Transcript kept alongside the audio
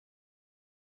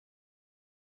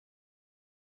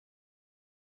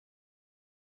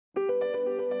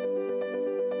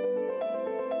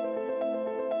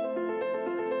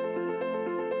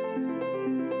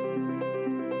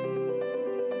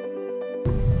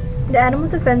The Animal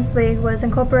Defense League was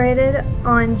incorporated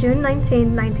on June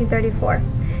 19, 1934.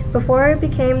 Before it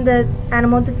became the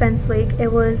Animal Defense League, it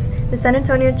was the San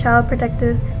Antonio Child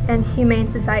Protective and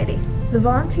Humane Society. The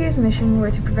volunteers' mission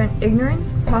were to prevent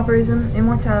ignorance, pauperism,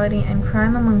 immortality, and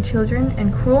crime among children,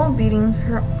 and cruel beatings,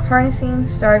 harnessing,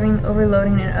 starving,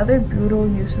 overloading, and other brutal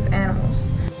use of animals.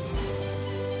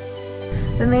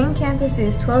 The main campus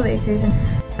is 12 acres, and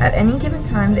at any given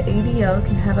time, the ADL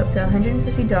can have up to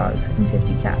 150 dogs and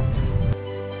 50 cats.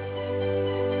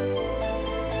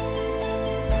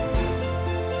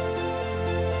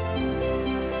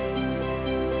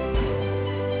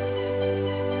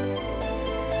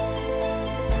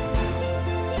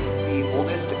 The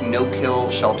oldest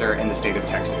no-kill shelter in the state of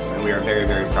Texas, and we are very,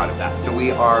 very proud of that. So we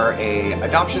are an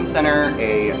adoption center,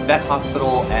 a vet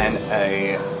hospital, and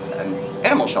an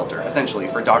animal shelter, essentially,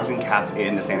 for dogs and cats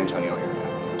in the San Antonio area.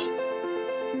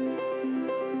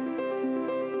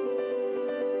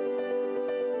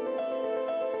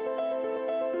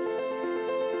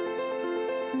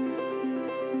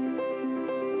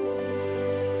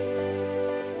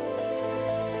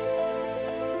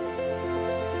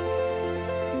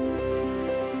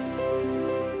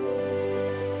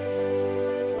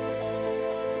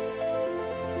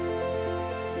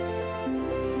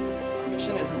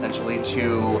 Is essentially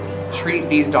to treat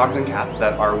these dogs and cats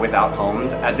that are without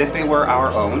homes as if they were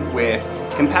our own, with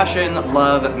compassion,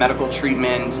 love, medical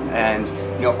treatment, and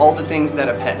all the things that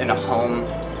a pet in a home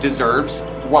deserves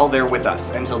while they're with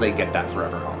us until they get that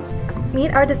forever homes.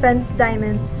 Meet our defense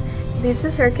diamonds. This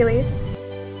is Hercules.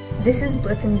 This is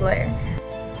Blitzen Blair.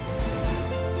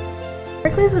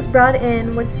 Hercules was brought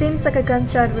in what seems like a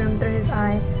gunshot wound through his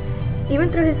eye.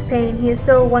 Even through his pain, he is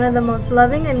still one of the most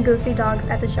loving and goofy dogs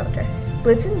at the shelter.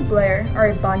 Blitzen and Blair are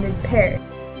a bonded pair.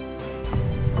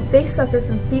 They suffer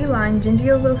from feline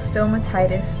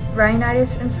gingivitis,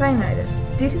 rhinitis, and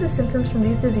sinusitis. Due to the symptoms from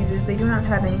these diseases, they do not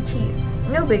have any teeth.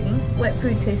 No biggie, wet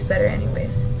food tastes better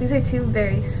anyways. These are two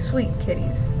very sweet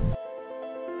kitties.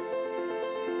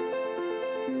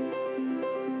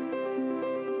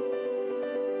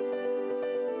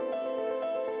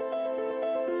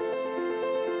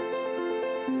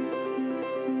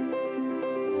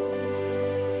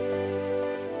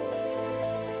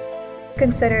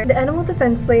 Consider the Animal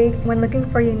Defense League when looking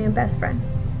for your new best friend.